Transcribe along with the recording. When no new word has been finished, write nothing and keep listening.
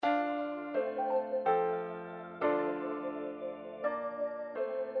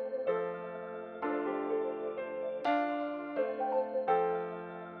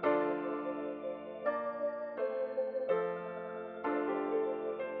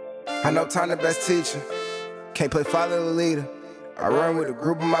I know time the best teacher. Can't play follow the leader. I run with a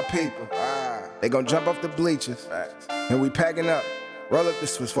group of my people. They gon' jump off the bleachers. And we packing up. Roll up the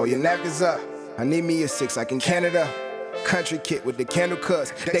Swiss for your napkins up. I need me a 6, I can can it up. Country kit with the candle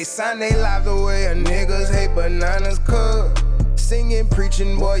cuts. They sign they lives away, and niggas hate bananas cut. Singing,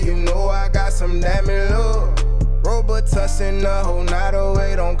 preaching, boy, you know I got some damn love. Robitussin the whole night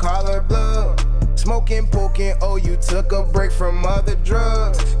away, don't call her blood. Smoking, poking, oh, you took a break from other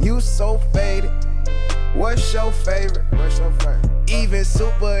drugs. You so faded. What's your favorite? Even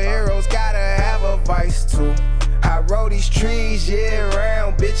superheroes gotta have a vice too. I roll these trees year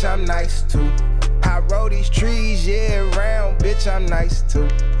round, bitch, I'm nice too. I roll these trees year round, bitch, I'm nice too.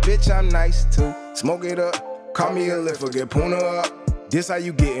 Bitch, I'm nice too. Smoke it up, call me a lift or get Puna up. This how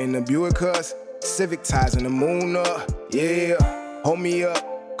you get in the Buick cuss. Civic ties in the moon up, yeah. Hold me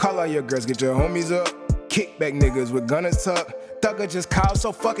up, call all your girls, get your homies up. Kickback niggas with gunners tuck. Thugger just called,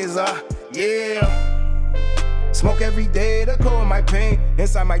 so fuck is up, yeah. Smoke every day to cool my pain.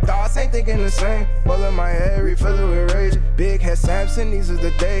 Inside my thoughts ain't thinking the same. Full in my head, refill it with rage. Big head Samson, these are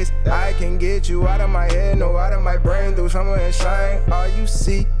the days. I can get you out of my head, no out of my brain. Through summer and shine, all you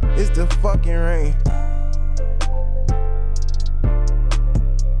see is the fucking rain.